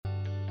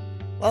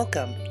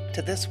Welcome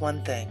to This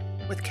One Thing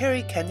with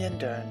Carrie Kenyon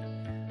Dern.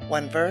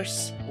 One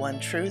verse, one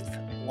truth,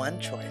 one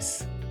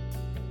choice.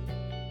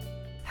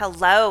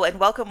 Hello, and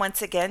welcome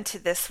once again to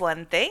This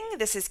One Thing.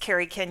 This is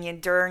Carrie Kenyon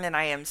Dern, and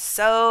I am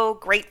so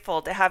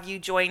grateful to have you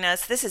join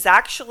us. This is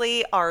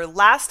actually our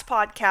last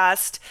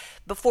podcast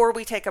before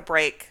we take a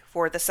break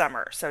for the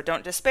summer. So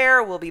don't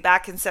despair, we'll be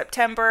back in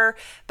September,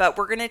 but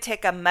we're going to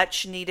take a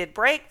much needed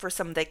break for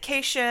some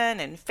vacation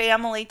and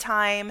family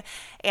time.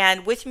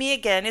 And with me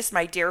again is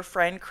my dear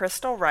friend,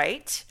 Crystal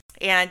Wright.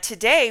 And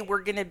today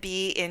we're going to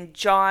be in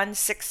John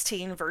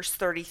 16, verse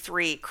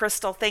 33.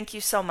 Crystal, thank you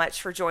so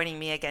much for joining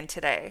me again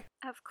today.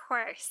 Of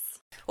course.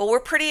 Well,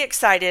 we're pretty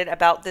excited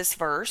about this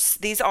verse.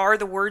 These are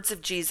the words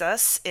of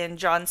Jesus in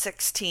John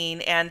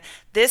 16, and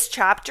this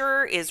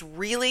chapter is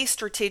really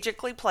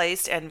strategically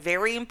placed and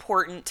very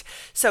important.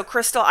 So,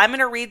 Crystal, I'm going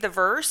to read the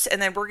verse,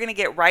 and then we're going to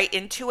get right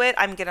into it.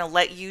 I'm going to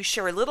let you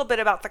share a little bit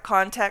about the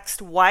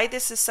context, why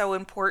this is so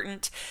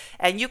important,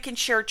 and you can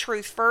share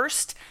truth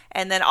first,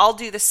 and then I'll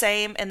do the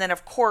same. And then,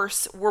 of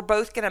course, we're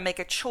both going to make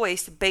a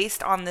choice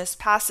based on this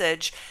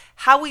passage,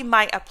 how we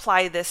might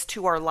apply this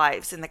to our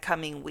lives in the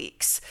coming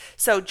weeks.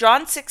 So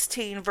John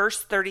 16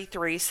 verse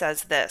 33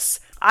 says this,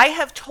 "I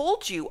have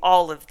told you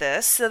all of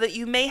this so that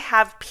you may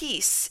have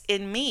peace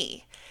in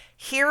me.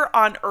 Here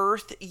on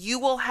earth you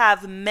will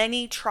have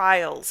many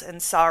trials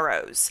and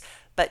sorrows,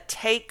 but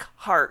take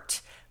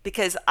heart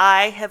because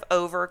I have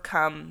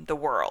overcome the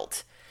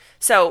world."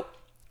 So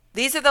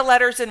these are the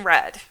letters in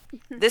red.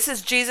 This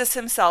is Jesus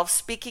himself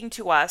speaking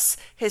to us,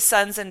 his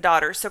sons and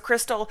daughters. So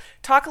Crystal,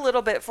 talk a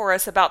little bit for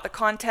us about the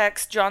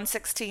context, John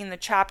 16, the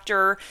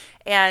chapter,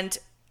 and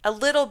a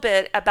little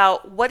bit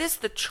about what is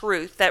the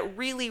truth that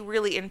really,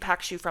 really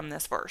impacts you from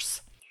this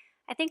verse.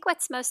 I think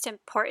what's most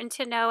important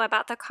to know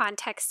about the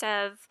context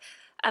of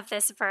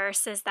this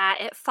verse is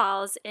that it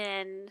falls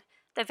in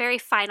the very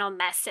final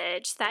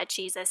message that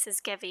Jesus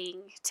is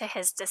giving to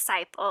his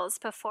disciples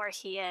before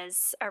he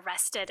is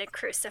arrested and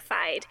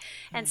crucified.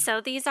 And so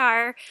these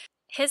are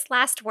his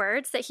last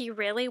words that he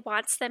really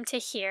wants them to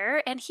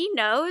hear. And he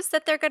knows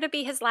that they're going to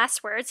be his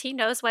last words. He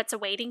knows what's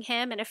awaiting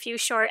him in a few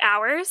short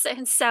hours.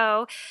 And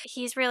so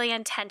he's really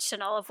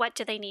intentional of what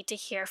do they need to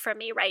hear from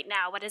me right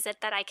now? What is it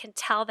that I can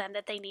tell them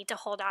that they need to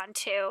hold on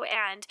to?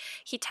 And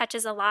he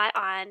touches a lot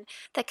on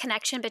the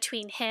connection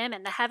between him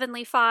and the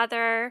Heavenly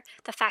Father,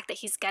 the fact that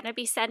he's going to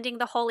be sending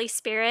the Holy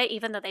Spirit,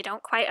 even though they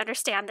don't quite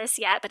understand this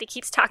yet, but he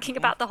keeps talking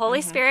about the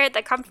Holy Spirit,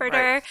 the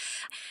Comforter. Right.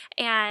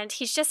 And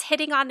he's just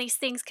hitting on these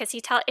things because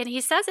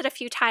he says it a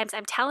few times,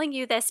 I'm telling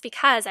you this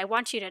because I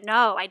want you to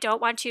know. I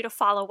don't want you to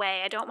fall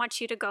away. I don't want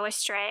you to go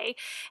astray.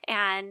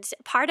 And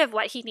part of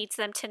what he needs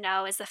them to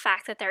know is the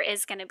fact that there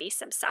is going to be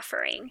some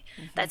suffering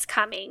that's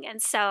coming.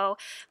 And so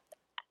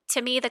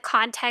to me, the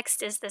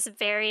context is this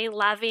very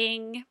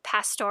loving,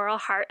 pastoral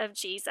heart of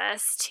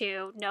Jesus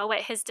to know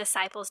what his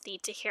disciples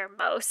need to hear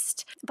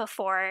most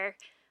before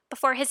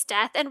his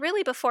death, and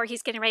really before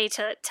he's getting ready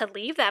to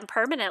leave them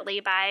permanently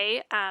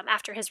by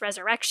after his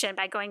resurrection,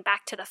 by going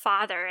back to the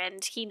Father,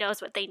 and he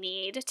knows what they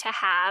need to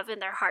have in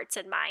their hearts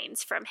and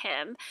minds from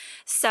him.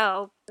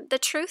 So the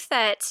truth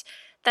that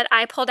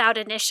I pulled out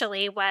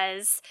initially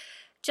was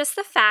just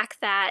the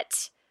fact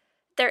that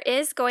there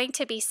is going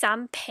to be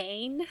some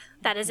pain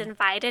that is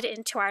invited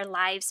into our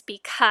lives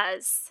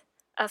because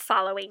of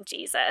following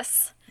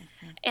Jesus.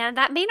 And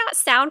that may not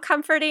sound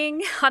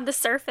comforting on the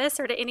surface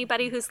or to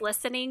anybody who's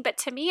listening, but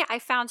to me, I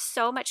found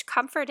so much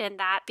comfort in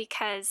that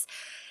because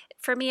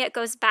for me, it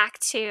goes back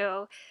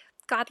to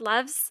God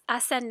loves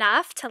us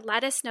enough to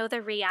let us know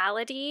the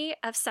reality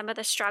of some of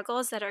the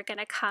struggles that are going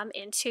to come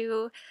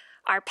into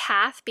our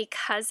path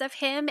because of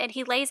him. And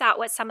he lays out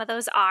what some of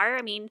those are.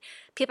 I mean,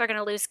 people are going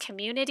to lose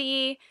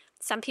community.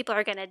 Some people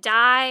are going to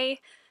die.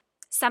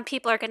 Some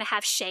people are going to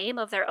have shame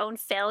of their own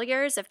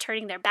failures, of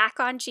turning their back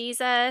on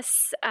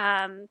Jesus.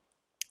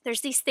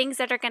 There's these things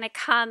that are going to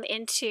come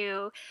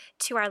into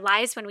our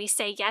lives when we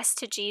say yes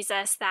to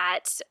Jesus,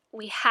 that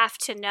we have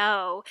to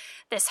know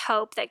this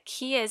hope that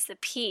he is the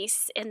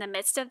peace in the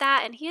midst of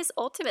that, and he is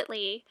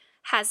ultimately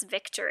has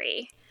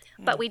victory.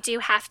 But we do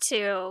have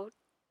to,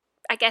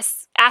 I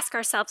guess, ask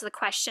ourselves the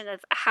question of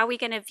how are we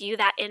going to view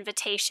that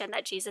invitation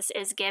that Jesus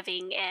is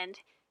giving, and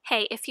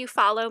hey, if you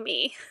follow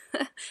me,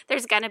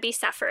 there's going to be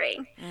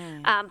suffering,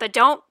 but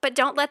don't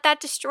let that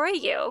destroy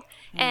you.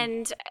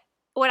 And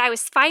what I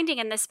was finding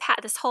in this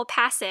whole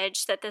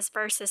passage that this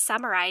verse is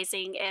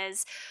summarizing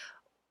is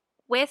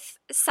with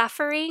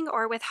suffering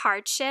or with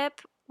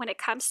hardship, when it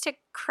comes to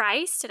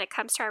Christ and it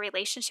comes to our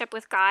relationship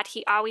with God,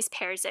 he always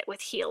pairs it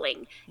with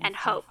healing and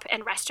hope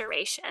and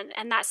restoration.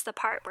 And that's the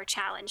part we're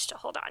challenged to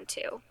hold on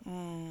to.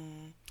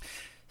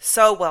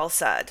 So well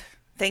said.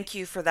 Thank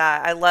you for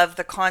that. I love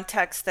the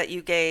context that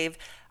you gave.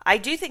 I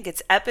do think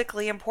it's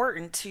epically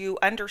important to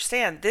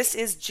understand this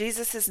is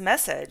Jesus's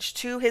message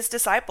to his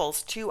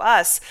disciples, to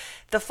us,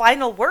 the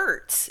final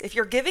words. If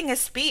you're giving a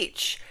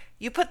speech,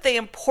 you put the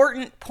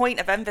important point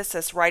of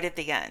emphasis right at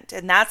the end.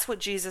 And that's what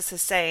Jesus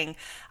is saying.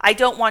 I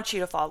don't want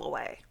you to fall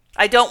away.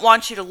 I don't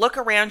want you to look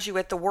around you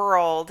at the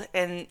world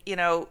and,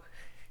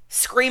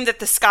 scream that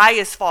the sky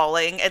is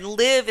falling and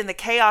live in the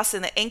chaos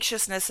and the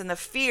anxiousness and the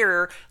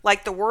fear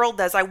like the world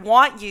does. I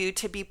want you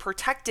to be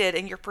protected,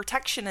 and your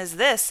protection is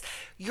this: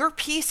 your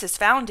peace is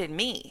found in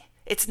me.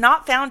 It's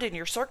not found in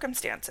your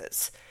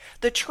circumstances.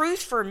 The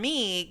truth for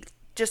me,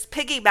 just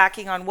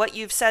piggybacking on what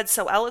you've said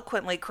so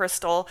eloquently,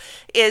 Crystal,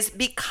 is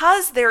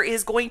because there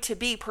is going to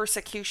be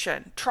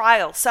persecution,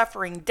 trial,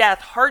 suffering,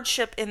 death,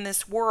 hardship in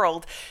this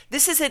world,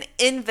 this is an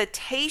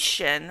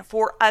invitation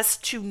for us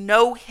to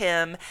know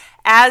him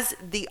as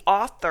the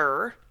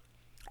author,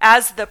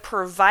 as the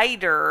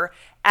provider,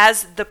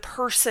 as the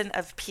person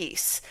of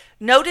peace.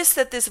 Notice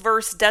that this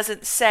verse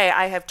doesn't say,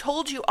 I have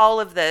told you all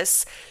of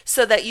this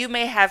so that you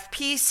may have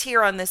peace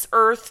here on this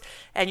earth,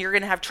 and you're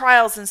going to have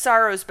trials and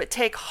sorrows, but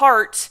take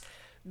heart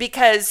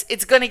because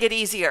it's going to get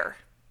easier.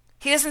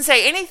 He doesn't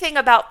say anything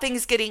about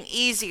things getting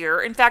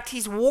easier. In fact,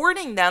 he's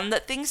warning them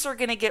that things are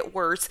going to get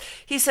worse.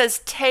 He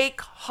says,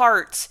 take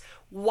heart.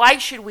 Why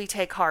should we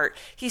take heart?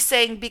 He's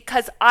saying,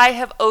 because I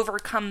have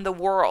overcome the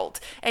world.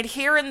 And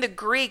here in the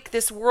Greek,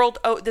 this word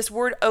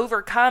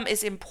overcome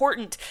is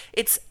important.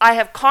 It's, I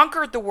have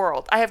conquered the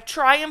world. I have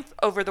triumphed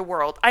over the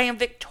world. I am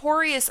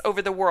victorious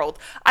over the world.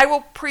 I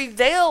will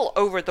prevail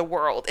over the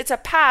world. It's a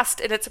past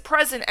and it's a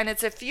present and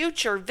it's a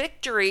future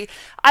victory.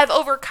 I've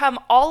overcome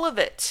all of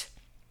it.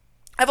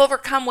 I've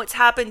overcome what's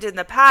happened in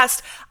the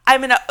past.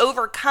 I'm going to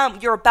overcome.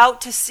 You're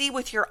about to see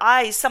with your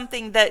eyes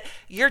something that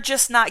you're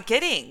just not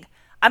getting.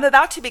 I'm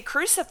about to be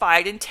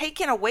crucified and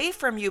taken away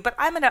from you, but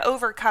I'm going to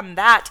overcome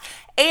that.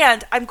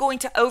 And I'm going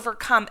to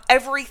overcome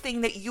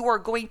everything that you are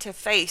going to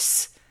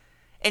face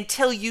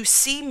until you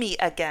see me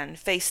again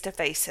face to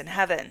face in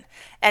heaven.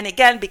 And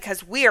again,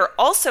 because we are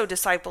also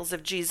disciples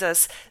of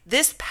Jesus,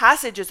 this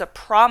passage is a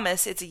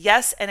promise. It's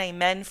yes and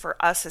amen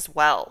for us as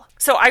well.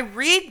 So I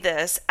read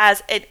this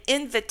as an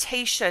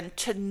invitation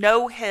to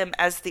know him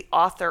as the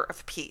author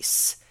of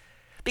peace.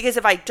 Because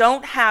if I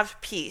don't have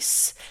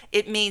peace,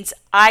 it means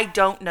I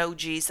don't know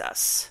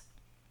Jesus.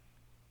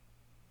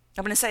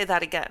 I'm going to say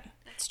that again.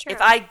 That's true. If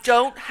I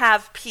don't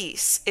have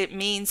peace, it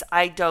means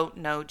I don't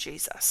know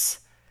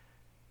Jesus.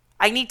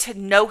 I need to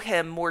know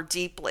him more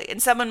deeply.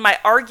 And someone might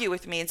argue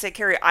with me and say,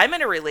 Carrie, I'm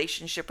in a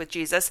relationship with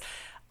Jesus.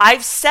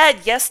 I've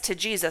said yes to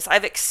Jesus.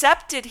 I've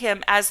accepted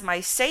him as my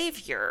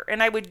Savior.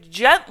 And I would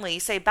gently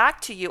say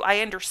back to you, I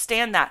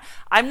understand that.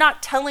 I'm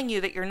not telling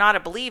you that you're not a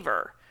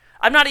believer.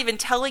 I'm not even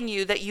telling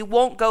you that you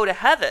won't go to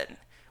heaven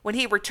when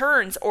he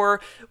returns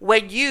or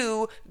when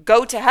you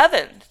go to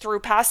heaven through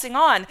passing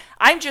on.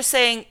 I'm just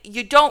saying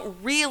you don't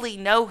really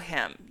know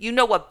him. You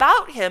know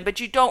about him,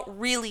 but you don't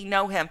really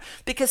know him.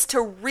 Because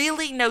to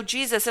really know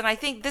Jesus, and I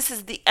think this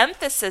is the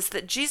emphasis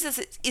that Jesus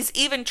is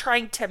even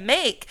trying to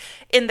make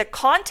in the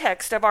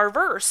context of our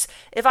verse.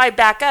 If I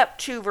back up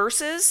 2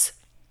 verses,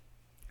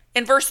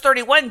 in verse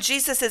 31,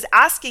 Jesus is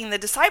asking the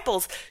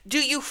disciples, do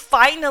you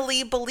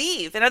finally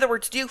believe? In other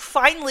words, do you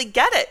finally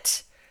get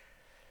it?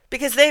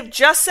 Because they've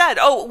just said,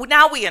 oh,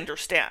 now we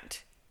understand.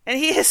 And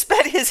he has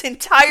spent his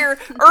entire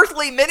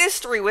earthly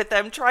ministry with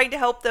them trying to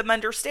help them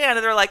understand.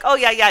 And they're like, oh,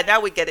 yeah, now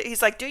we get it.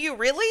 He's like, do you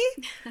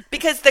really?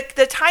 Because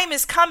the time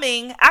is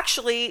coming.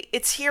 Actually,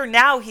 it's here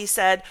now, he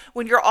said,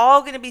 when you're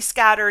all going to be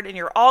scattered and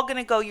you're all going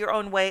to go your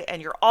own way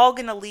and you're all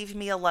going to leave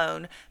me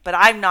alone. But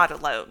I'm not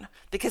alone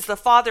because the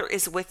Father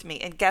is with me.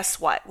 And guess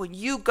what? When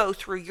you go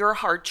through your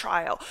hard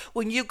trial,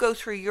 when you go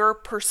through your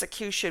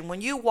persecution,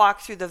 when you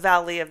walk through the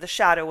valley of the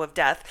shadow of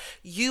death,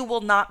 you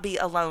will not be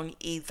alone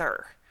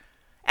either.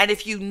 And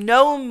if you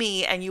know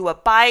me and you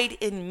abide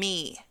in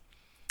me,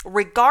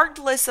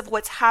 regardless of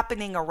what's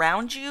happening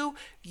around you,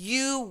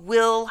 you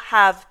will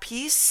have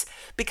peace,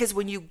 because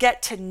when you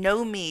get to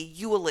know me,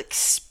 you will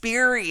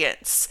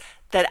experience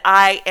that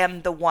I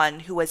am the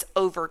one who has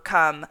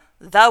overcome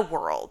the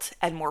world.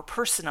 And more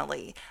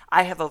personally,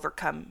 I have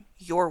overcome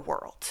your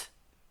world.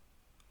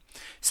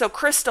 So,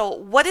 Crystal,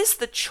 what is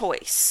the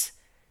choice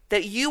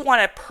that you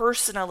want to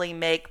personally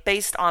make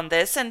based on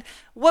this? And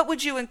what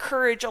would you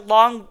encourage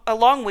along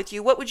with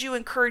you? What would you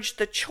encourage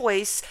the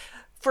choice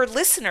for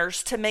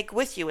listeners to make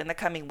with you in the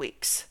coming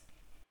weeks?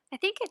 I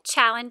think it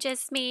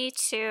challenges me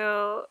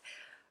to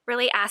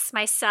really ask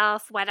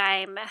myself what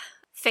I'm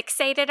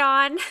fixated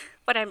on,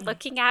 what I'm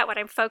looking at, what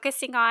I'm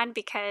focusing on,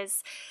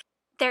 because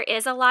there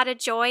is a lot of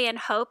joy and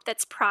hope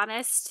that's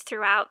promised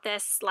throughout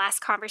this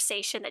last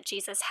conversation that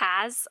Jesus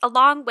has,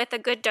 along with a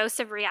good dose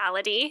of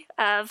reality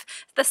of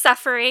the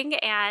suffering.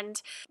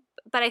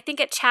 But I think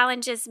it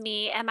challenges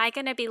me. Am I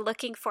going to be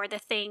looking for the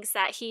things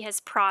that he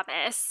has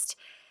promised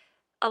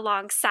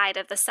alongside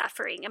of the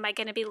suffering? Am I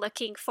going to be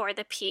looking for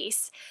the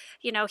peace?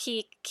 You know,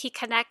 he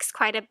connects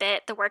quite a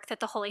bit the work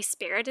that the Holy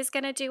Spirit is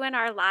going to do in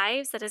our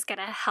lives that is going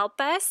to help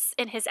us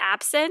in his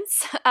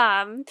absence.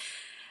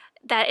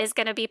 That is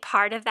going to be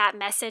part of that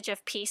message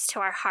of peace to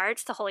our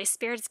hearts. The Holy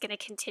Spirit is going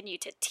to continue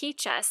to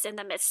teach us in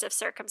the midst of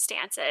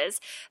circumstances.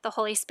 The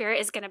Holy Spirit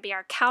is going to be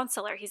our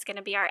counselor. He's going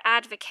to be our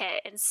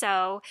advocate.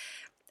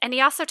 And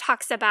he also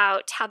talks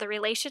about how the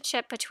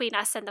relationship between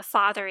us and the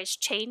Father is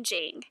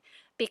changing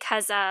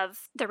because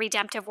of the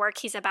redemptive work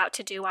he's about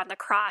to do on the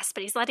cross.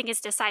 But he's letting his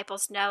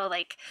disciples know,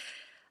 like,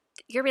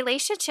 your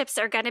relationships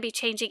are going to be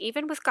changing.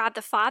 Even with God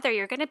the Father,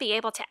 you're going to be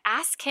able to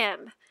ask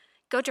him,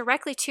 go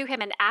directly to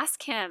him and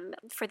ask him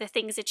for the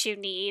things that you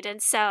need.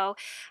 And so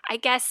I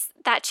guess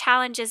that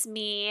challenges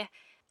me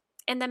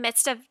in the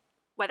midst of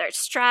whether it's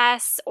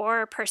stress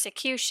or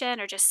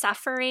persecution or just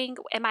suffering.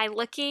 Am I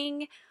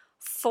looking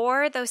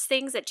for those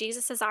things that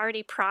Jesus has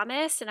already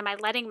promised? And am I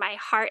letting my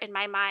heart and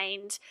my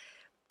mind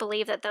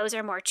believe that those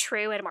are more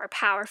true and more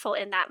powerful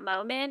in that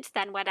moment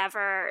than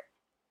whatever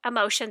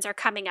emotions are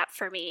coming up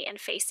for me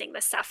and facing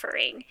the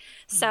suffering?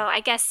 So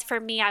I guess for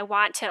me, I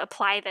want to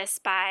apply this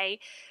by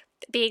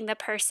being the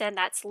person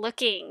that's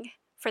looking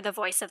for the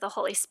voice of the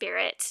Holy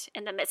Spirit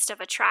in the midst of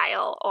a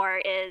trial, or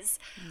is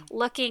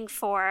looking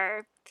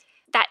for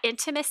that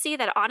intimacy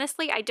that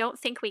honestly I don't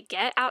think we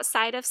get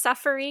outside of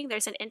suffering.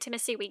 There's an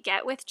intimacy we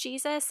get with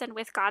Jesus and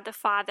with God the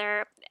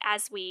Father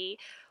as we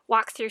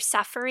walk through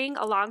suffering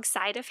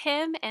alongside of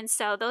him. And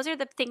so those are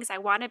the things I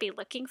want to be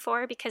looking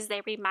for, because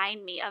they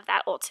remind me of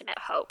that ultimate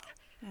hope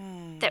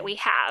that we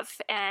have.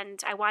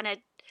 And I want to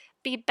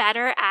be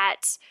better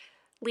at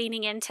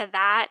leaning into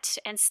that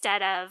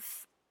instead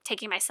of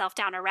taking myself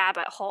down a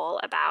rabbit hole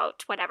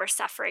about whatever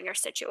suffering or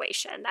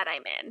situation that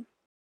I'm in.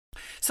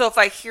 So if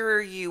I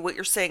hear you, what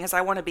you're saying is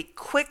I want to be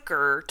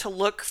quicker to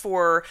look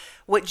for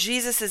what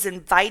Jesus is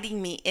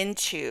inviting me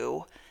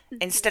into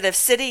instead of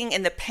sitting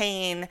in the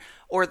pain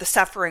or the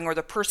suffering or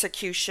the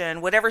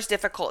persecution, whatever's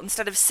difficult.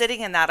 Instead of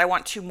sitting in that, I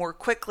want to more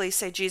quickly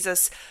say,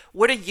 Jesus,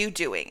 what are you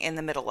doing in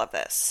the middle of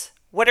this?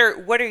 What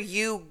are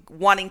you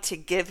wanting to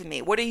give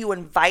me? What are you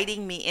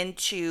inviting me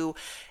into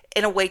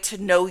in a way to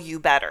know you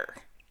better?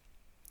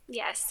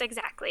 Yes,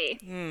 exactly.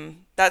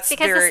 That's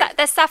because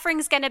the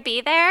suffering's going to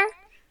be there.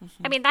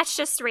 I mean, that's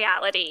just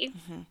reality.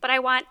 But I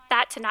want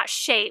that to not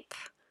shape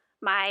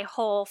my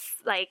whole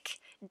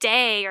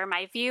day or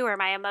my view or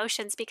my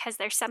emotions, because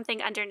there's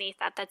something underneath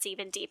that that's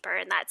even deeper.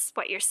 And that's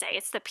what you're saying.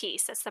 It's the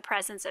peace. It's the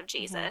presence of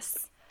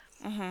Jesus.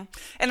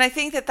 And I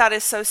think that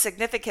is so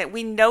significant.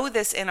 We know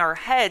this in our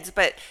heads,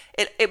 but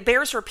it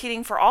bears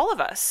repeating for all of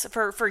us,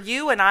 for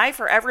you and I,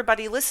 for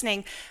everybody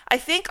listening. I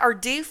think our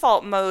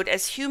default mode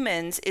as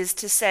humans is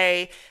to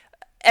say,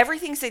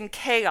 everything's in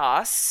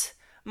chaos.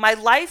 My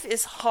life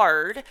is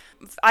hard.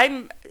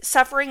 I'm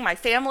suffering. My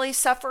family's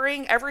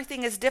suffering.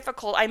 Everything is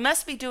difficult. I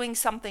must be doing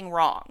something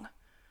wrong.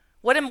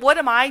 What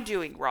am I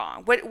doing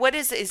wrong? What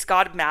is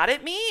God mad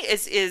at me?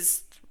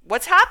 Is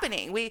what's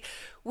happening?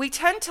 We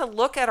tend to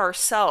look at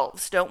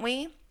ourselves, don't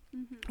we?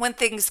 When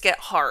things get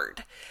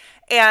hard.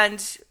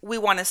 And we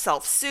want to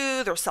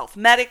self-soothe or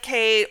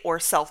self-medicate or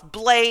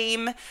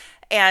self-blame.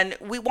 And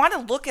we want to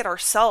look at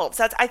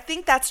ourselves. I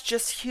think that's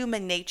just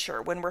human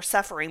nature when we're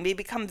suffering. We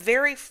become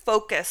very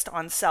focused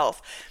on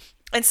self.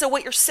 And so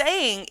what you're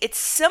saying, it's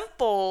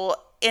simple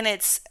in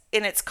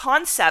its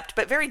concept,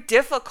 but very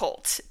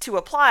difficult to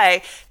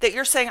apply, that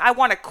you're saying, I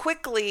want to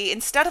quickly,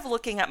 instead of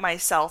looking at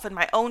myself and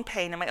my own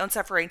pain and my own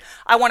suffering,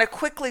 I want to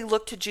quickly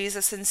look to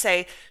Jesus and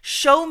say,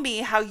 show me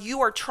how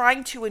you are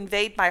trying to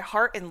invade my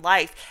heart and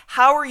life.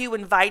 How are you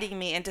inviting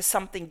me into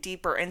something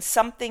deeper and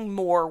something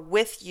more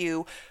with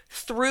you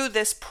through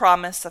this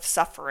promise of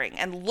suffering,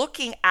 and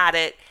looking at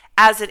it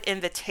as an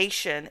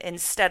invitation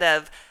instead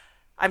of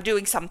I'm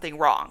doing something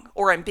wrong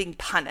or I'm being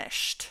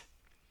punished.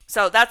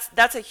 So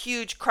that's a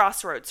huge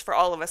crossroads for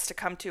all of us to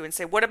come to and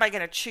say, what am I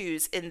going to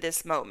choose in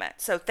this moment?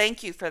 So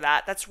thank you for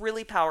that. That's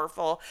really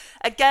powerful.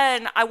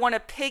 Again, I want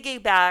to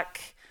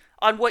piggyback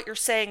on what you're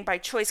saying by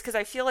choice, because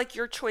I feel like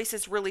your choice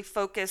is really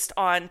focused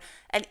on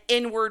an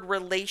inward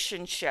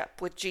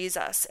relationship with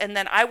Jesus. And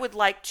then I would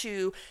like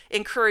to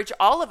encourage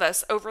all of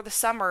us over the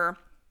summer,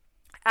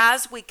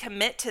 as we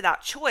commit to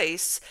that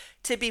choice,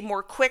 to be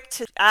more quick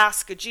to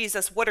ask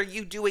Jesus, what are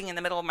you doing in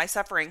the middle of my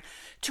suffering?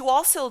 To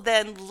also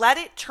then let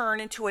it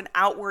turn into an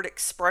outward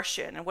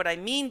expression. And what I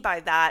mean by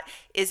that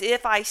is,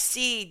 if I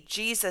see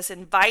Jesus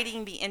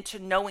inviting me into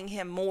knowing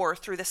him more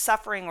through the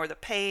suffering or the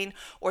pain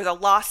or the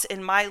loss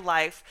in my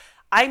life,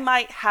 I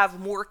might have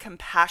more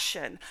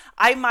compassion.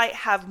 I might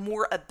have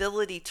more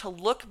ability to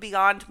look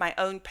beyond my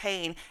own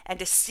pain and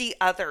to see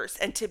others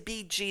and to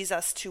be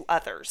Jesus to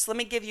others. Let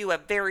me give you a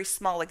very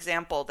small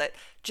example that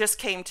just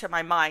came to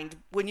my mind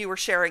when you were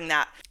sharing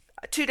that.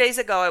 2 days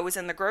ago, I was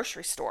in the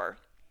grocery store,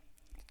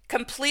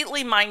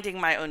 completely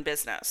minding my own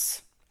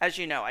business. As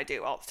you know, I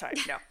do all the time.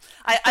 No,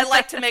 I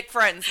like to make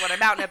friends when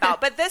I'm out and about.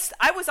 But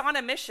I was on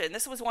a mission.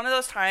 This was one of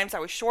those times I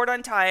was short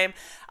on time.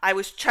 I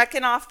was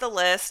checking off the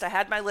list. I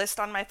had my list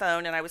on my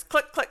phone, and I was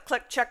click, click,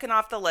 click, checking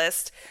off the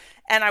list.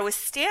 And I was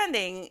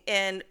standing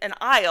in an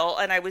aisle,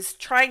 and I was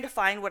trying to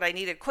find what I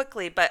needed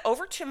quickly. But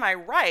over to my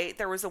right,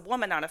 there was a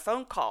woman on a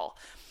phone call.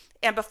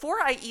 And before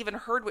I even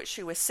heard what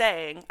she was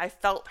saying, I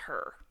felt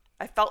her.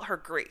 I felt her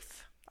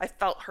grief. I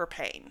felt her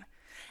pain.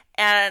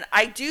 And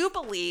I do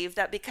believe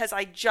that because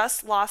I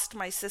just lost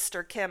my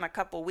sister Kim a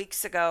couple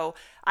weeks ago,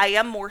 I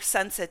am more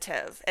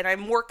sensitive and I'm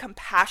more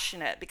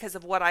compassionate because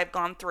of what I've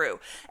gone through.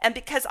 And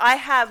because I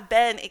have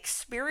been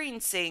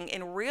experiencing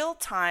in real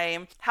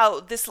time how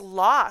this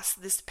loss,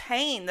 this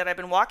pain that I've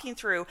been walking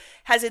through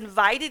has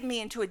invited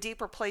me into a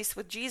deeper place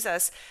with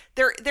Jesus,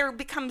 there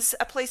becomes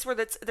a place where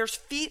there's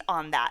feet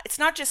on that. It's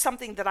not just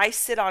something that I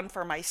sit on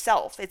for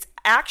myself. It's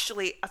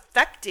actually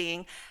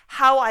affecting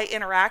how I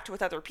interact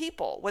with other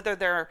people, whether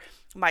they're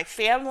my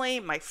family,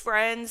 my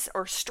friends,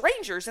 or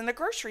strangers in the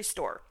grocery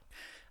store.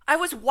 I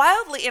was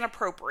wildly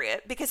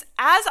inappropriate because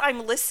as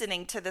I'm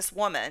listening to this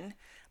woman,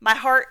 my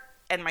heart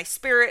and my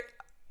spirit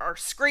are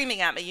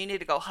screaming at me, you need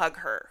to go hug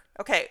her.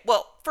 Okay,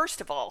 well,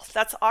 first of all,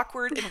 that's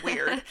awkward and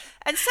weird.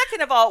 And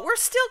second of all, we're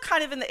still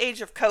kind of in the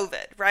age of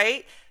COVID,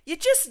 right? You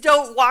just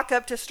don't walk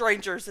up to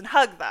strangers and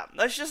hug them.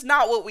 That's just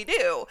not what we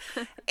do.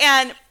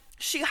 And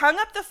she hung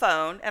up the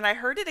phone and I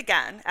heard it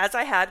again, as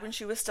I had when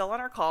she was still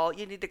on our call,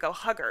 you need to go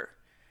hug her.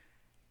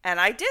 And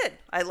I did.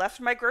 I left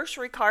my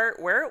grocery cart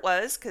where it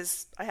was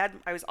because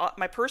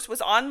my purse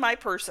was on my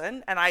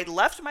person, and I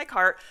left my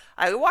cart.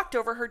 I walked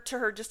over to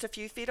her just a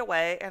few feet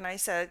away, and I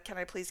said, "Can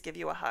I please give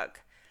you a hug?"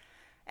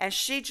 And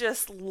she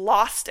just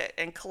lost it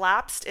and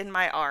collapsed in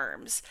my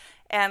arms.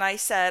 And I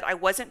said, "I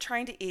wasn't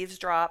trying to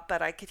eavesdrop,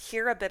 but I could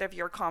hear a bit of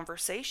your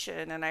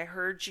conversation, and I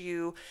heard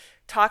you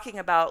talking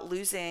about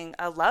losing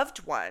a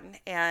loved one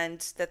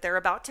and that they're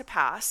about to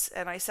pass."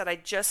 And I said, "I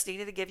just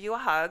needed to give you a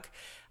hug."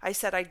 I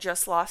said, "I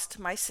just lost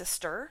my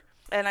sister."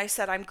 And I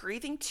said, "I'm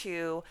grieving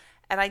too.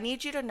 And I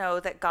need you to know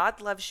that God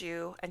loves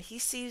you and he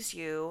sees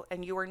you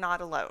and you are not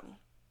alone."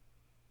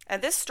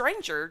 And this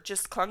stranger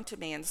just clung to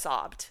me and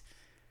sobbed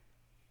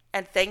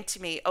and thanked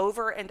me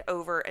over and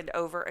over and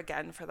over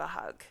again for the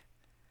hug.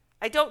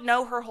 I don't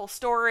know her whole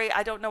story.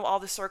 I don't know all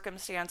the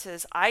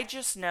circumstances. I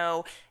just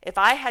know if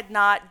I had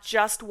not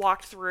just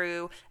walked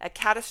through a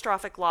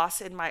catastrophic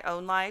loss in my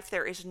own life,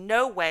 there is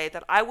no way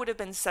that I would have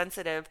been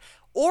sensitive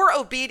or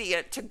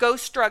obedient to go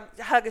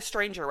hug a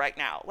stranger right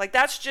now. Like,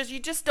 that's just,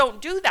 you just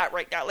don't do that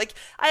right now. Like,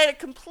 I had to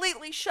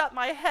completely shut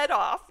my head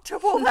off to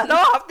pull that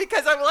off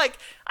because I'm like,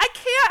 I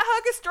can't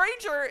hug a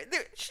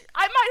stranger.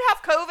 I might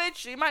have COVID.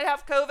 She might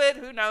have COVID.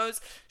 Who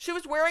knows? She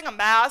was wearing a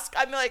mask.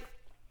 I'm like,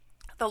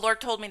 the Lord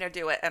told me to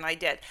do it, and I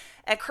did.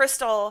 And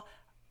Crystal,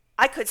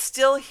 I could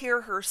still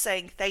hear her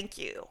saying thank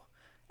you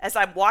as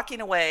I'm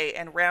walking away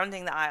and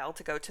rounding the aisle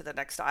to go to the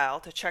next aisle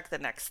to check the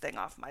next thing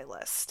off my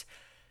list.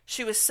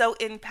 She was so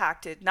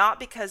impacted, not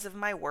because of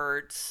my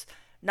words,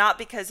 not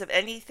because of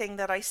anything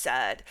that I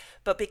said,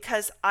 but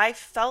because I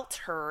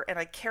felt her and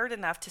I cared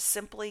enough to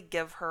simply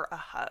give her a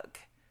hug.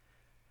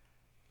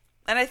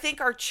 And I think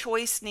our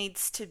choice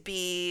needs to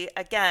be,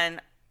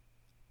 again,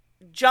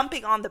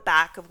 jumping on the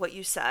back of what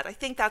you said. I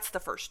think that's the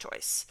first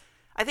choice.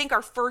 I think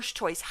our first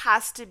choice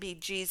has to be,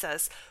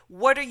 Jesus,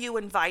 what are you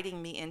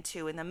inviting me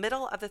into in the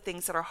middle of the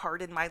things that are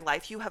hard in my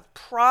life? You have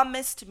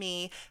promised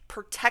me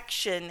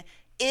protection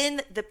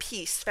in the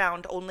peace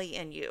found only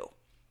in you.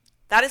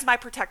 That is my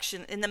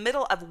protection in the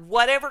middle of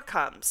whatever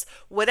comes,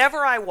 whatever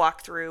I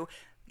walk through.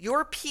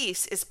 Your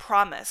peace is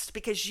promised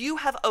because you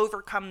have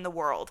overcome the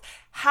world.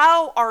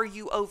 How are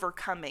you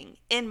overcoming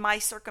in my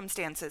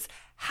circumstances?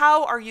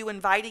 How are you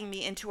inviting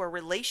me into a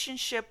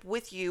relationship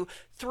with you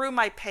through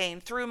my pain,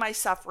 through my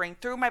suffering,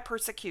 through my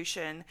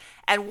persecution?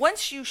 And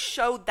once you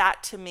showed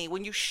that to me,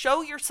 when you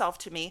show yourself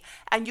to me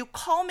and you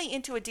call me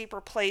into a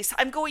deeper place,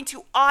 I'm going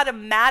to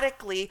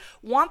automatically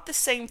want the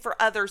same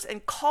for others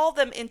and call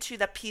them into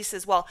the peace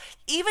as well,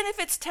 even if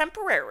it's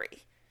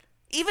temporary,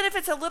 even if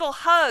it's a little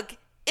hug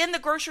in the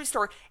grocery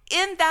store.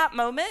 In that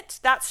moment,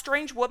 that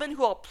strange woman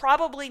who I'll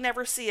probably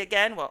never see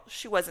again, well,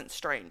 she wasn't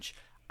strange.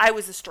 I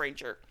was a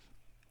stranger.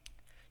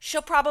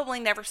 She'll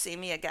probably never see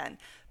me again.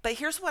 But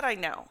here's what I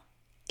know.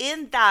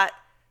 In that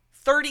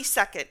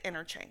 30-second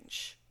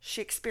interchange,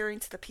 she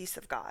experienced the peace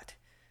of God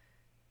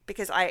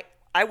because I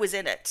was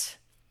in it.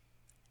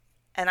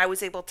 And I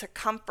was able to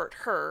comfort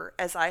her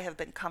as I have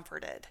been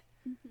comforted.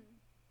 Mm-hmm.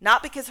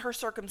 Not because her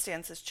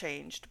circumstances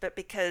changed, but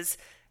because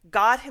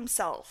God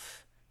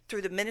himself,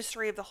 through the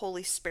ministry of the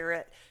Holy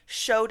Spirit,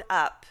 showed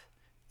up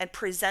and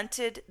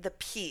presented the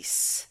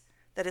peace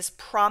that is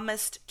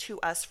promised to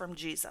us from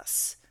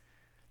Jesus.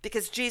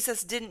 Because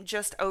Jesus didn't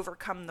just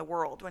overcome the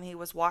world when he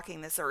was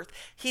walking this earth.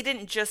 He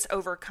didn't just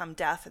overcome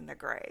death in the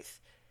grave.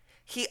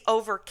 He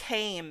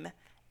overcame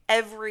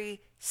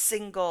every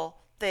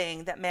single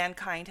thing that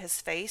mankind has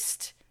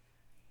faced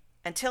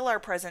until our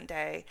present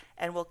day,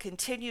 and will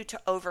continue to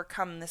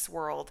overcome this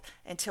world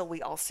until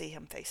we all see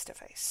him face to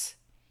face.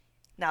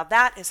 Now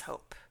that is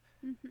hope.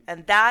 Mm-hmm.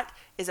 And that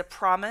is a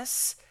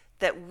promise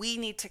that we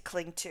need to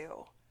cling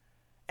to.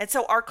 And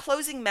so our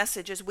closing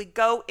message as we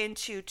go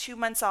into 2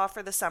 months off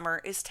for the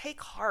summer is take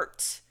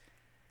heart.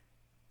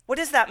 What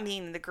does that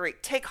mean in the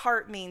Greek? Take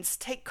heart means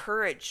take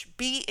courage,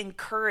 be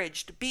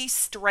encouraged, be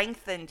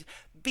strengthened,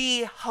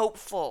 be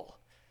hopeful.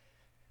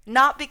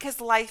 Not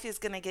because life is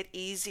going to get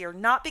easier,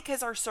 not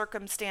because our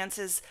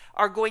circumstances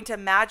are going to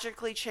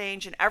magically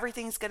change and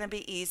everything's going to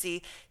be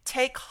easy.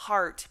 Take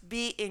heart,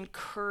 be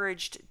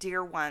encouraged,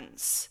 dear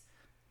ones.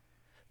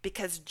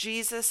 because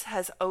Jesus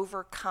has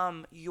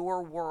overcome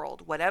your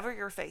world, whatever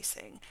you're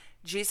facing.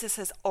 Jesus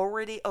has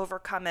already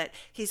overcome it.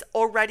 He's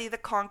already the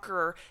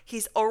conqueror.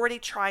 He's already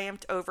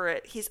triumphed over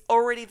it. He's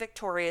already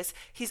victorious.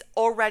 He's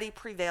already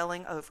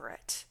prevailing over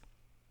it.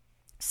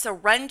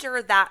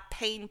 Surrender that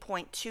pain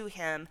point to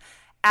him.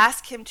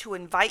 Ask him to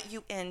invite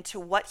you into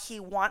what he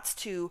wants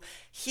to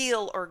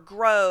heal or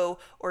grow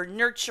or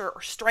nurture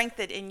or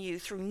strengthen in you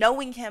through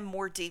knowing him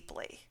more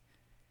deeply.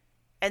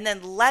 And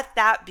then let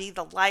that be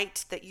the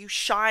light that you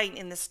shine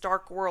in this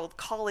dark world,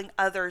 calling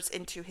others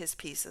into his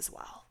peace as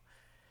well.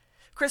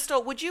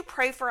 Crystal, would you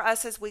pray for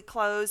us as we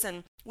close?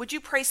 And would you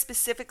pray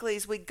specifically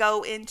as we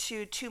go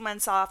into 2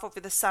 months off over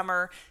the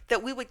summer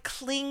that we would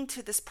cling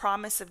to this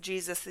promise of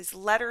Jesus, these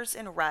letters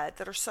in red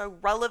that are so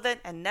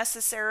relevant and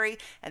necessary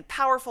and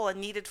powerful and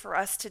needed for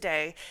us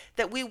today,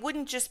 that we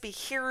wouldn't just be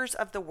hearers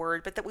of the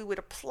word, but that we would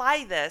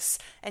apply this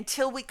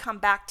until we come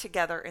back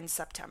together in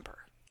September?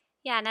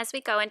 Yeah, and as we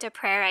go into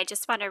prayer, I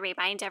just want to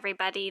remind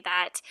everybody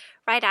that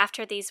right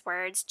after these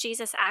words,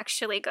 Jesus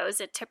actually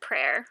goes into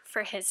prayer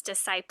for his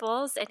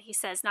disciples. And he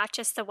says, not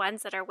just the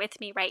ones that are with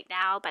me right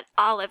now, but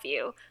all of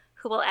you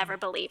who will ever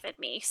believe in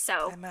me.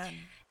 So Amen.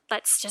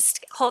 Let's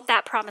just hold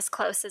that promise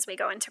close as we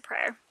go into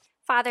prayer.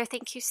 Father,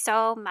 thank you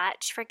so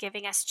much for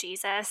giving us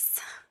Jesus.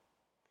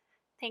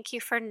 Thank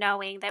you for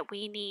knowing that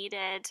we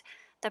needed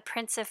the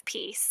Prince of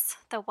Peace,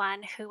 the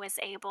one who was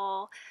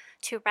able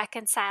to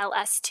reconcile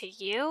us to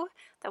you,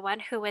 the one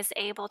who was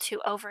able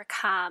to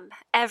overcome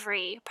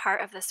every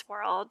part of this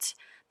world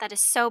that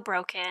is so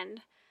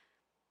broken.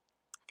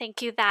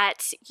 Thank you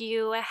that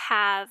you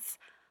have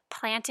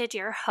planted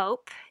your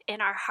hope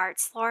in our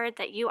hearts, Lord,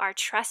 that you are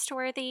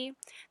trustworthy,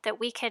 that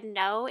we can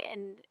know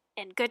in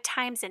good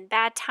times and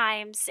bad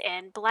times,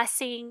 in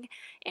blessing,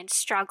 in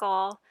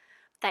struggle,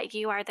 that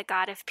you are the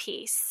God of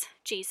peace.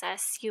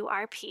 Jesus, you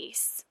are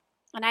peace.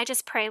 And I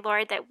just pray,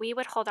 Lord, that we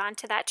would hold on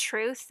to that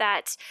truth,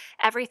 that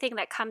everything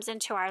that comes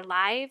into our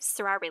lives,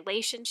 through our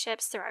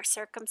relationships, through our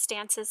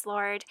circumstances,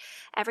 Lord,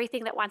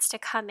 everything that wants to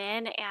come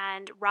in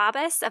and rob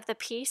us of the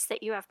peace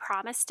that you have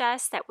promised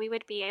us, that we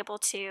would be able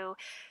to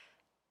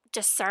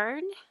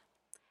discern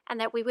and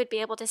that we would be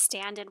able to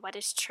stand in what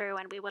is true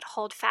and we would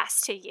hold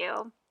fast to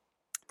you.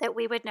 That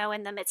we would know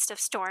in the midst of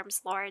storms,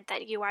 Lord,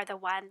 that you are the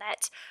one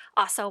that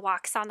also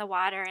walks on the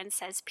water and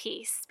says,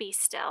 peace, be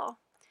still.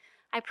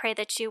 I pray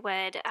that you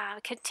would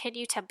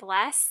continue to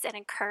bless and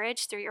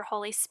encourage through your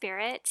Holy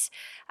Spirit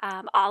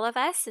all of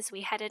us as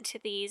we head into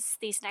these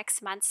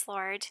next months,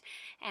 Lord,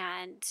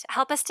 and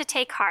help us to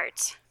take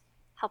heart.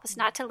 Help us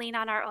not to lean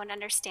on our own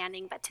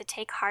understanding, but to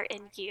take heart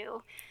in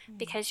you,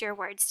 because your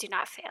words do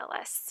not fail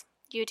us.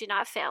 You do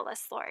not fail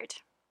us, Lord.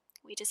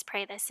 We just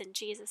pray this in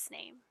Jesus'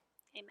 name.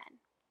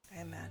 Amen.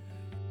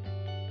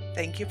 Amen.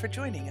 Thank you for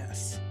joining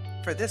us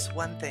for This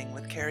One Thing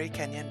with Carrie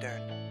Kenyon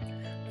Dern.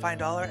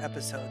 Find all our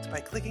episodes by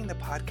clicking the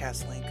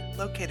podcast link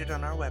located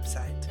on our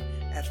website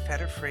at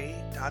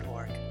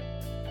fetterfree.org.